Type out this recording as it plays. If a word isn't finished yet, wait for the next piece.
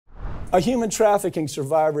A human trafficking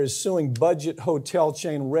survivor is suing budget hotel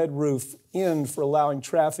chain Red Roof Inn for allowing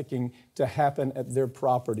trafficking to happen at their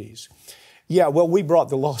properties. Yeah, well, we brought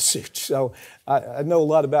the lawsuit, so I know a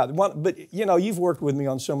lot about it. But, you know, you've worked with me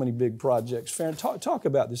on so many big projects. Farron, talk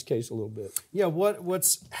about this case a little bit. Yeah,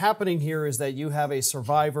 what's happening here is that you have a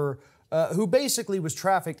survivor who basically was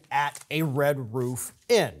trafficked at a Red Roof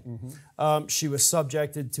Inn. She was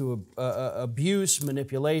subjected to abuse,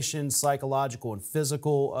 manipulation, psychological and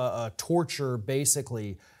physical torture,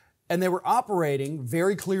 basically. And they were operating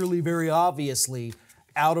very clearly, very obviously,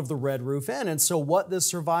 out of the Red Roof Inn. And so what this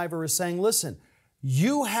survivor is saying, listen,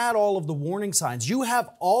 you had all of the warning signs. You have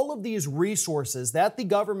all of these resources that the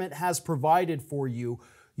government has provided for you.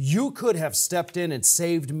 You could have stepped in and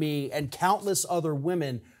saved me and countless other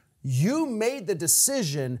women. You made the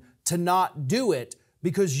decision to not do it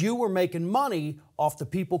because you were making money off the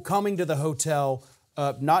people coming to the hotel,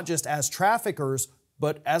 not just as traffickers,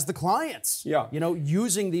 but as the clients, yeah, you know,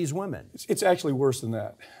 using these women. It's actually worse than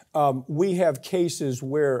that. We have cases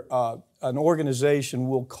where an organization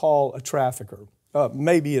will call a trafficker.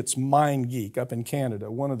 Maybe it's MindGeek up in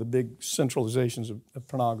Canada, one of the big centralizations of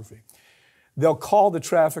pornography. They'll call the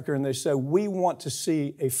trafficker and they say, we want to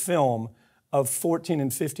see a film of 14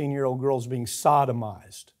 and 15-year-old girls being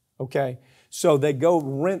sodomized, okay? So they go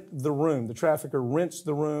rent the room. The trafficker rents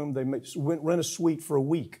the room. They rent a suite for a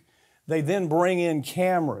week. They then bring in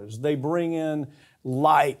cameras. They bring in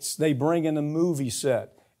lights. They bring in a movie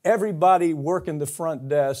set. Everybody working the front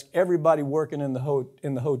desk. Everybody working in the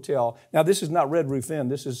hotel. Now, this is not Red Roof Inn.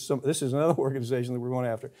 This is another organization that we're going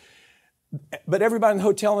after. But everybody in the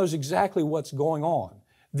hotel knows exactly what's going on.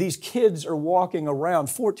 These kids are walking around,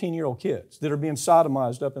 14-year-old kids that are being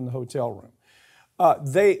sodomized up in the hotel room.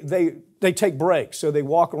 They take breaks, so they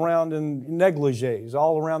walk around in negligees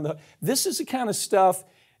all around the. This is the kind of stuff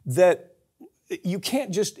that you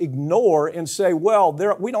can't just ignore and say, well,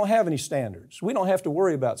 we don't have any standards. We don't have to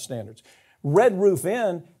worry about standards. Red Roof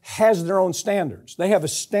Inn has their own standards. They have a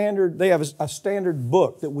standard. They have a standard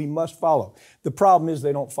book that we must follow. The problem is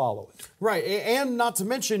they don't follow it. Right, and not to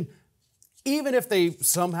mention, even if they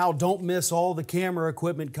somehow don't miss all the camera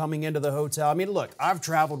equipment coming into the hotel. I mean, look, I've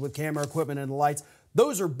traveled with camera equipment and lights.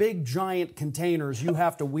 Those are big, giant containers you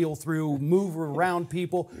have to wheel through, move around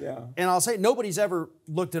people. Yeah. And I'll say, nobody's ever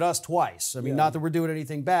looked at us twice. I mean, not that we're doing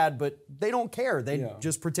anything bad, but they don't care. They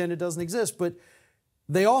just pretend it doesn't exist. But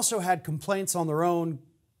they also had complaints on their own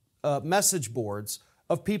message boards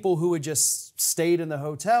of people who had just stayed in the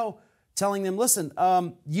hotel telling them, listen,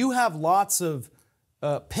 you have lots of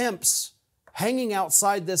pimps hanging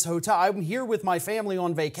outside this hotel. I'm here with my family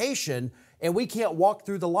on vacation, and we can't walk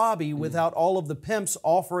through the lobby without all of the pimps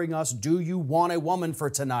offering us, do you want a woman for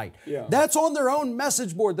tonight? Yeah. That's on their own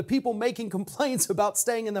message board, the people making complaints about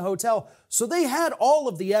staying in the hotel. So they had all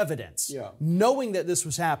of the evidence, knowing that this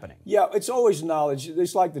was happening. Yeah, it's always knowledge.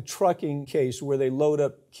 It's like the trucking case where they load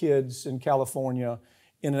up kids in California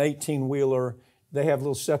in an 18-wheeler. They have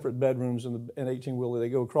little separate bedrooms in an 18-wheeler. They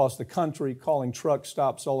go across the country calling truck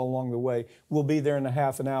stops all along the way. We'll be there in a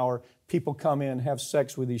half an hour. People come in, have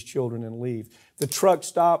sex with these children, and leave. The truck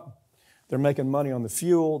stop, they're making money on the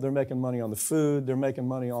fuel. They're making money on the food. They're making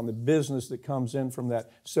money on the business that comes in from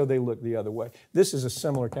that, so they look the other way. This is a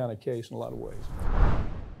similar kind of case in a lot of ways.